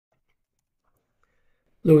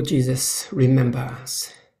Lord Jesus, remember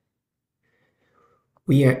us.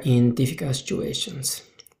 We are in difficult situations.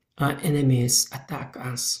 Our enemies attack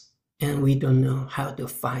us, and we don't know how to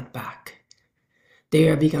fight back. They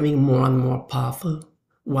are becoming more and more powerful,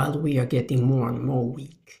 while we are getting more and more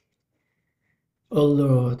weak. Oh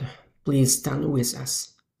Lord, please stand with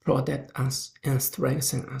us, protect us, and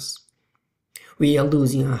strengthen us. We are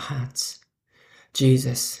losing our hearts.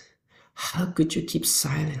 Jesus, how could you keep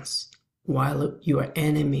silence while your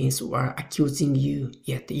enemies were accusing you,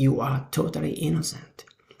 yet you are totally innocent?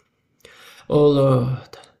 Oh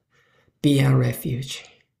Lord, be our refuge,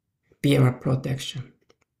 be our protection.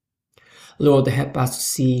 Lord, help us to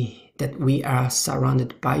see that we are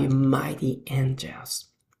surrounded by your mighty angels.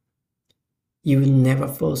 You will never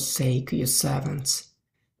forsake your servants,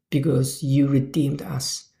 because you redeemed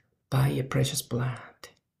us by your precious blood.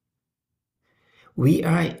 We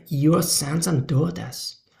are your sons and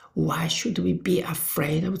daughters. Why should we be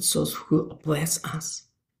afraid of those who oppress us?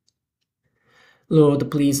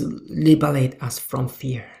 Lord, please liberate us from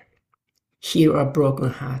fear. Heal our broken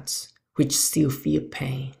hearts, which still feel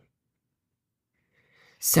pain.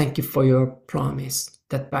 Thank you for your promise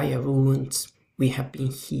that by your wounds we have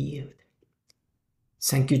been healed.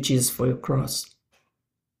 Thank you, Jesus, for your cross.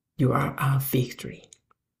 You are our victory.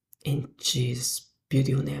 In Jesus'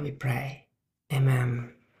 beautiful name we pray.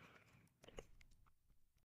 Amen.